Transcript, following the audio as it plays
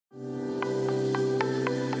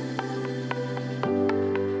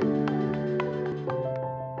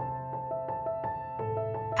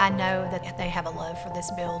I know that they have a love for this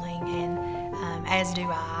building, and as do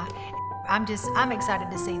I. I'm excited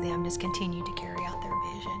to see them just continue to carry out their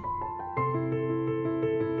vision.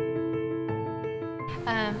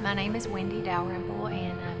 My name is Wendy Dalrymple,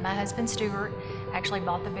 and my husband Stuart actually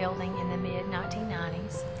bought the building in the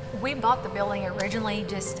mid-1990s. We bought the building originally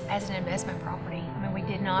just as an investment property. I mean, we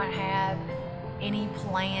did not have any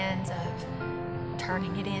plans of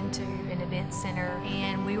turning it into an event center,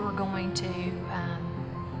 and we were going to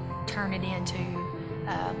turn it into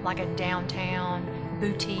like a downtown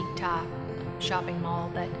boutique type shopping mall.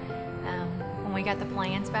 But when we got the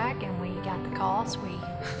plans back and we got the cost, we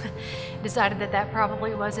decided that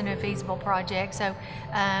probably wasn't a feasible project. So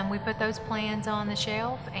we put those plans on the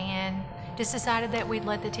shelf and just decided that we'd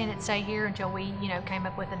let the tenant stay here until we, came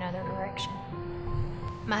up with another direction.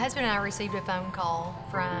 My husband and I received a phone call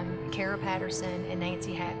from Kara Patterson and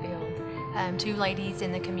Nancy Hatfield, two ladies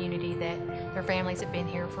in the community that their families have been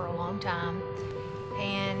here for a long time.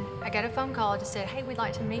 And I got a phone call that just said, "Hey, we'd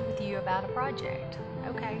like to meet with you about a project."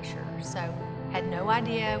 Okay, sure. So had no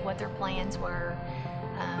idea what their plans were.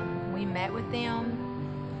 We met with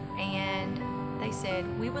them and they said,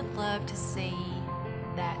 "We would love to see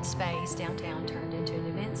that space downtown turned into an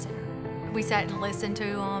event center." We sat and listened to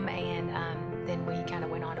them, and then we kind of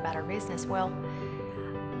went on about our business. Well,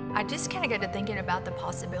 I just kind of got to thinking about the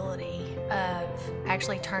possibility of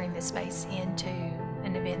actually turning this space into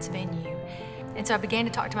an events venue. And so I began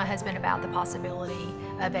to talk to my husband about the possibility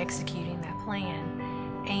of executing that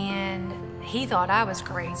plan. And he thought I was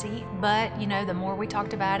crazy, but the more we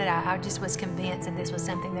talked about it, I just was convinced that this was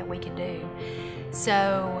something that we could do.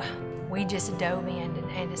 So we just dove in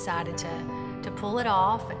and decided to pull it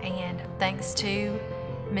off. And thanks to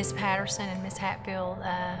Miss Patterson and Miss Hatfield,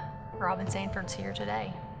 Robbins Sanford's here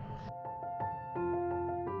today.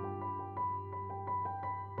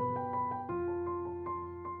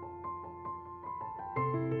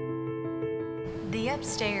 The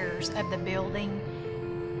upstairs of the building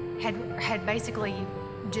had basically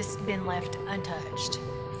just been left untouched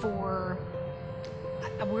for,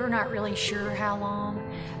 we're not really sure how long.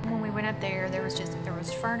 When we went up there, there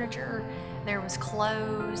was furniture, there was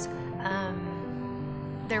clothes,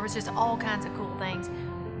 there was just all kinds of cool things.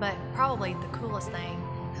 But probably the coolest thing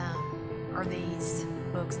are these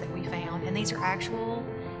books that we found. And these are actual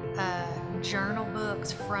journal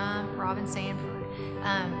books from Robbins Sanford.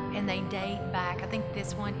 And they date back, I think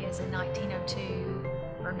this one is in 1902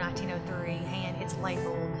 or 1903, and it's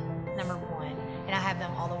labeled number 1. And I have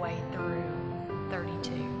them all the way through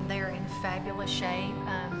 32. They're in fabulous shape.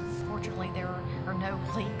 Fortunately, there are no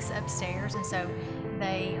leaks upstairs, and so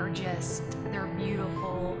they're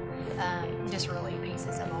beautiful, just really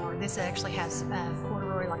pieces of art. This actually has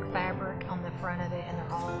corduroy like fabric on the front of it, and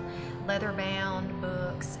they're all leather-bound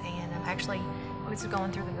books. And actually, I was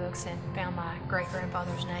going through the books and found my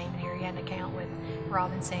great-grandfather's name, and here he had an account with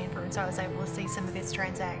Robbins Sanford, and so I was able to see some of his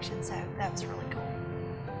transactions, so that was really cool.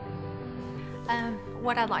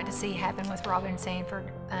 What I'd like to see happen with Robbins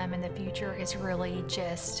Sanford in the future is really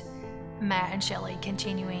just Matt and Shelley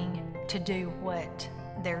continuing to do what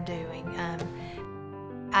they're doing.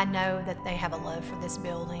 I know that they have a love for this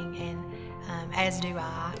building, and as do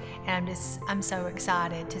I, and I'm so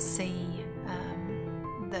excited to see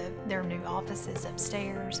their new offices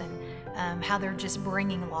upstairs, and how they're just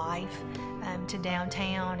bringing life to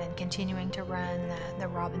downtown and continuing to run the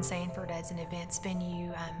Robbins Sanford as an events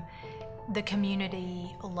venue. The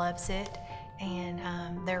community loves it, and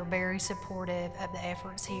they're very supportive of the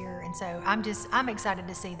efforts here, and so I'm excited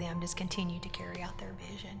to see them just continue to carry out their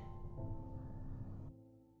vision.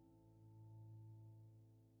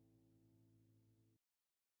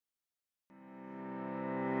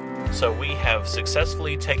 So we have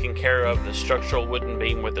successfully taken care of the structural wooden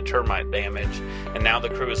beam with the termite damage, and now the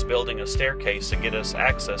crew is building a staircase to get us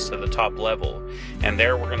access to the top level. And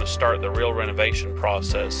there we're going to start the real renovation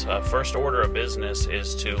process. First order of business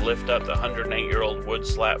is to lift up the 108-year-old wood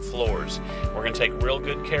slat floors. We're going to take real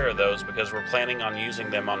good care of those because we're planning on using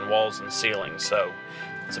them on walls and ceilings, so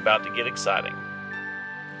it's about to get exciting.